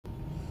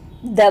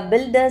The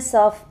builders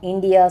of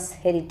India's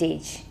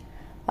heritage,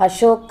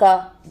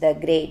 Ashoka the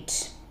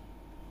Great.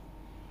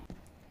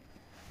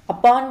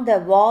 Upon the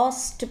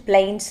vast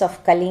plains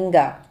of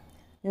Kalinga,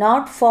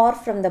 not far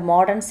from the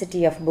modern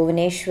city of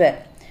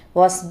Bhubaneswar,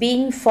 was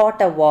being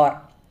fought a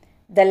war,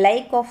 the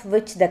like of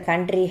which the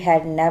country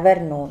had never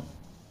known.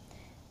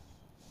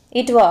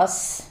 It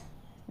was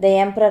the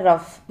Emperor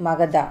of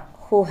Magadha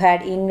who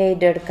had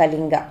invaded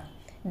Kalinga,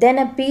 then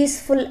a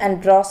peaceful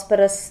and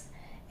prosperous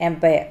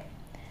empire.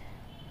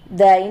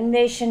 The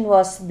invasion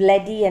was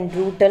bloody and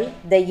brutal.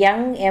 The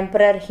young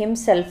emperor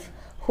himself,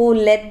 who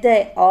led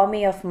the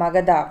army of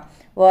Magadha,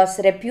 was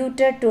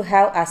reputed to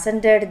have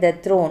ascended the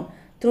throne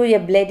through a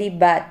bloody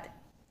bath.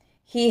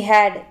 He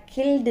had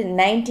killed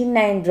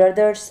 99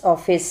 brothers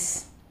of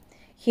his.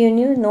 He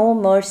knew no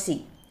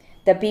mercy.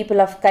 The people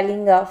of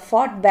Kalinga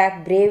fought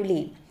back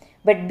bravely,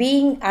 but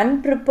being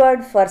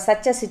unprepared for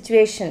such a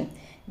situation,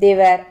 they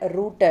were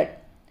routed.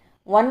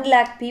 1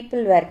 lakh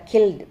people were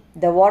killed.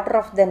 The water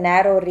of the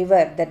narrow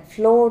river that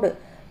flowed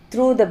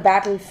through the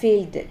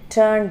battlefield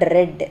turned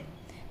red.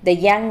 The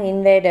young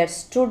invader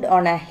stood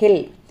on a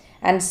hill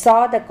and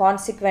saw the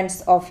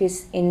consequence of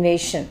his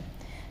invasion.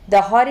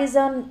 The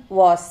horizon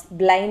was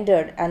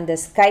blinded and the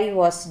sky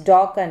was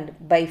darkened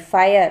by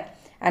fire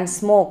and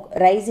smoke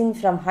rising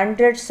from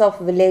hundreds of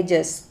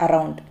villages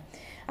around.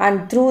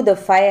 And through the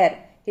fire,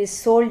 his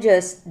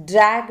soldiers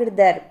dragged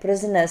their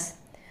prisoners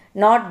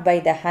not by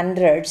the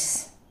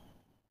hundreds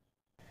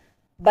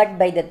but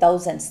by the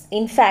thousands.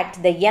 In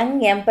fact, the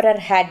young emperor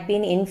had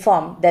been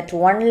informed that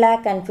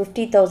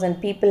 1,50,000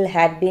 people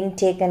had been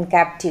taken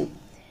captive.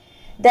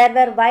 There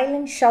were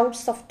violent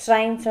shouts of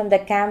triumph from the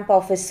camp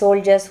of his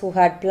soldiers who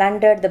had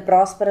plundered the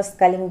prosperous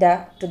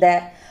Kalinga to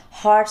their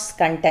heart's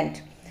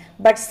content.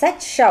 But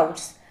such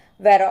shouts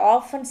were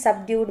often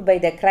subdued by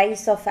the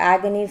cries of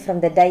agony from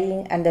the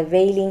dying and the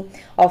wailing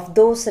of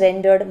those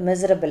rendered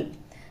miserable.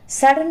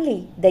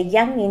 Suddenly, the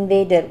young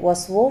invader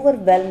was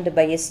overwhelmed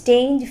by a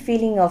strange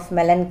feeling of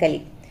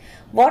melancholy.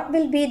 What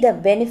will be the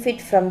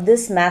benefit from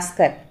this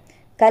massacre?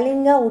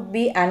 Kalinga would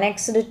be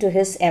annexed to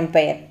his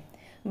empire.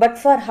 But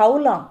for how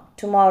long?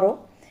 Tomorrow,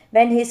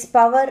 when his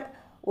power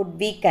would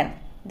weaken,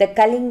 the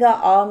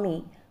Kalinga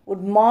army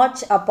would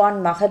march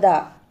upon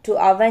Magadha to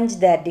avenge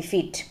their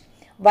defeat.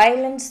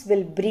 Violence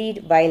will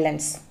breed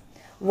violence.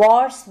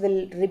 Wars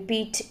will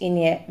repeat in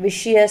a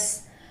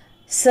vicious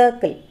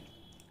circle.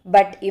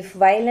 But if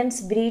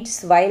violence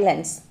breeds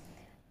violence,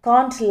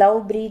 can't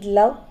love breed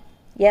love?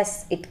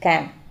 Yes, it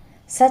can.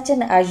 Such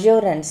an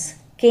assurance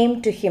came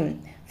to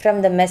him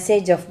from the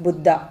message of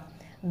Buddha.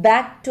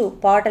 Back to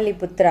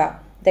Pataliputra,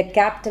 the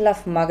capital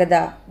of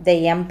Magadha,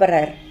 the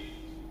emperor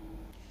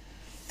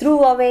threw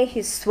away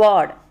his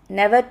sword,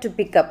 never to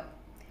pick up.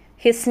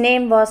 His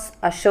name was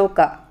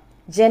Asoka,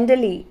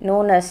 generally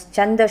known as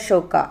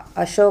Chandashoka,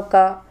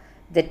 Asoka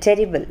the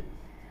Terrible.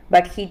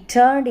 But he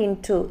turned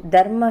into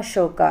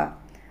Dharmashoka,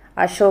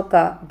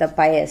 Asoka the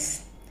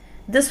Pious.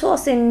 This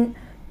was in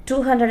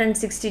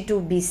 262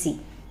 BC.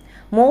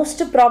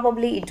 Most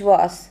probably it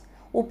was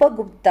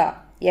Upagupta,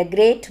 a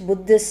great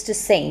Buddhist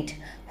saint,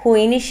 who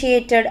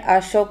initiated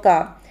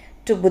Asoka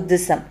to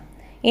Buddhism.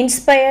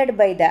 Inspired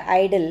by the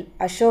idol,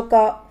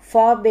 Asoka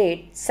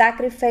forbade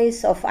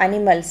sacrifice of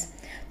animals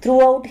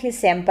throughout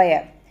his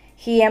empire.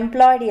 He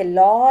employed a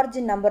large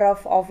number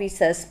of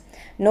officers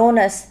known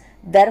as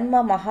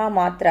Dharma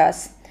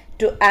Mahamatras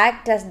to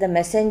act as the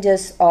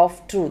messengers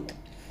of truth.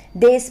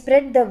 They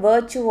spread the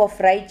virtue of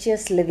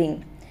righteous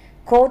living,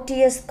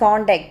 courteous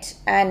conduct,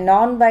 and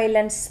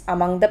non-violence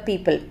among the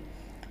people.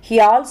 He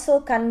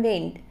also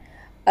convened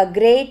a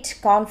great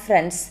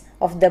conference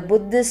of the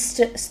Buddhist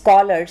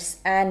scholars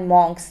and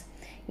monks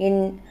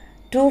in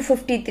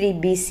 253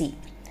 BC,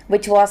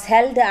 which was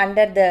held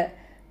under the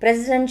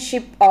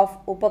presidentship of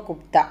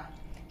Upagupta.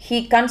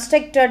 He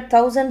constructed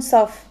thousands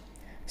of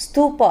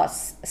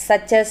stupas,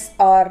 such as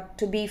are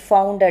to be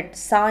found at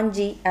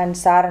Sanji and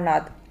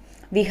Saranath,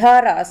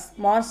 viharas,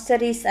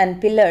 monasteries,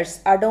 and pillars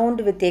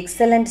adorned with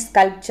excellent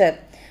sculpture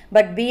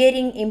but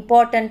bearing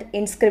important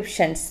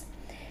inscriptions.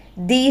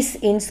 These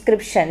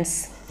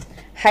inscriptions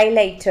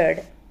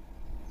highlighted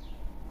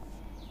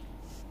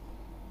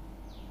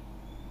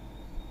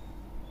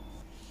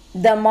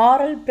the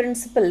moral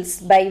principles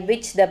by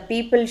which the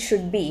people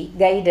should be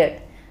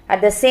guided. At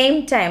the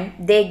same time,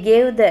 they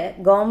gave the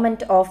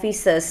government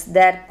officers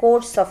their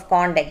codes of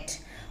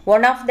conduct.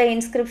 One of the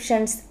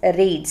inscriptions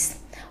reads,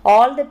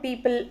 "All the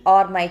people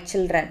are my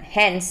children.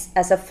 Hence,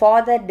 as a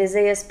father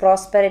desires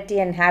prosperity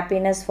and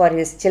happiness for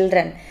his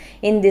children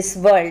in this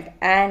world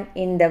and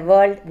in the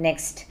world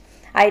next,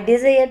 I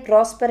desire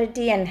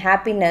prosperity and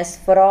happiness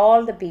for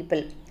all the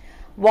people."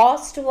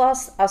 Vast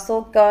was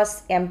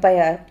Asoka's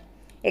empire,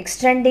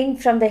 extending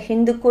from the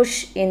Hindu Kush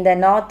in the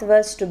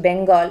northwest to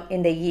Bengal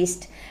in the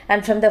east,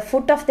 and from the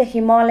foot of the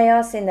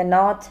Himalayas in the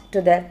north to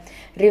the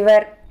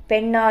river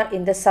Pennar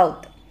in the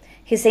south.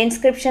 His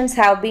inscriptions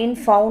have been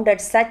found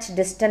at such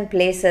distant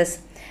places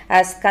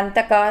as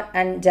Kandahar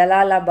and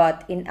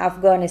Jalalabad in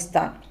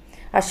Afghanistan.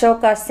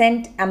 Asoka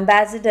sent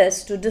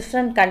ambassadors to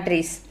different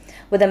countries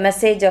with a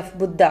message of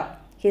Buddha.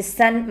 his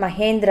son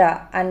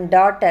Mahendra, and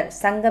daughter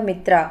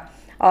Sangamitra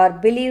are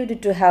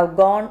believed to have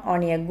gone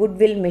on a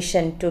goodwill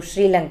mission to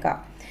Sri Lanka.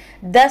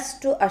 Thus,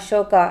 to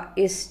Ashoka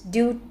is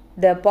due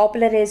the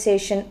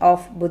popularization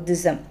of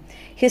Buddhism.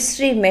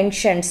 History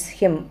mentions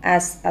him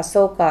as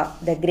Asoka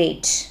the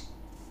Great.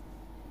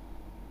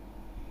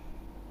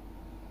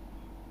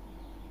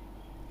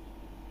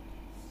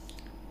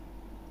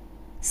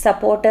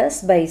 Support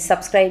us by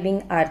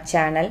subscribing our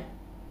channel.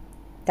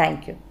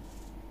 Thank you.